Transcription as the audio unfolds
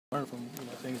learn from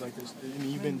things like this. I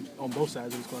mean, you've been on both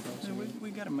sides of this clubhouse. Yeah,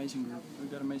 we got amazing group. We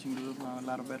got amazing group, a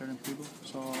lot of veteran people.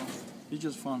 So it's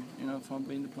just fun, fun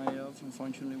being the playoff.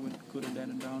 Unfortunately, we couldn't let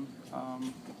it down.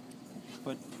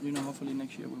 But hopefully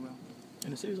next year we will.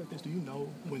 In a series like this, do you know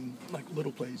when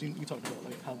little plays? You talked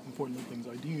about how important little things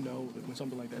are. Do you know that when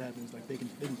something like that happens, they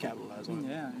can capitalize on it?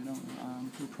 Yeah,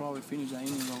 we probably finished that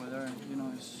inning over there.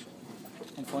 It's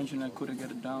unfortunate I couldn't get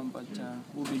it down, but it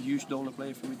would be a huge dollar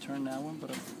play if we returned that one.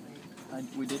 But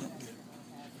we didn't.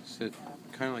 So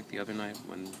kind of like the other night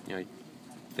when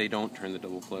they don't turn the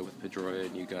double play with Pedroia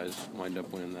and you guys wind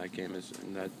up winning that game,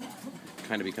 and that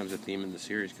kind of becomes a theme in the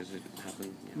series because it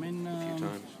happened a few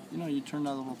times. You turn that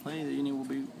double play, the inning will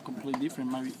be completely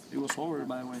different. Maybe it was over,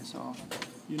 by the way. So,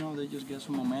 they just get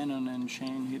some momentum, and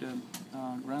Shane hit a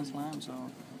grand slam. So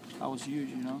that was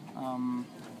huge.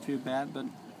 Feel bad, but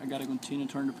I got to continue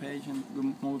to turn the page and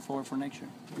move forward for next year.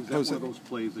 Is that one of those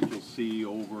plays that you'll see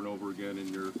over and over again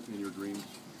in your dreams?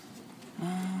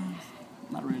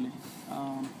 Not really.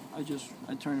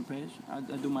 I turn the page. I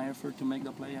do my effort to make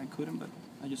the play. I couldn't, but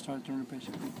I just started turning the page.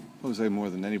 Jose, more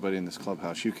than anybody in this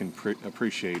clubhouse, you can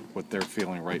appreciate what they're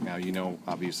feeling right now.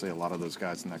 Obviously, a lot of those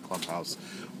guys in that clubhouse.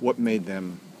 What made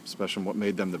them special? What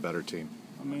made them the better team?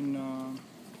 I mean,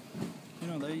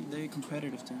 they're a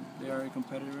competitive team. They are a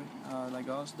competitor like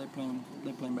us. They playing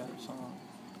better. So,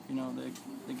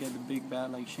 they get the big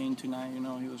bat like Shane tonight.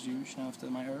 He was huge after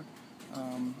my hurt.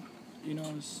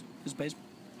 It's baseball.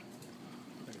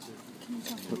 Can you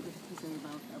talk a little bit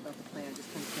about the play? I just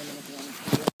kind of came in at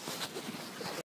the end.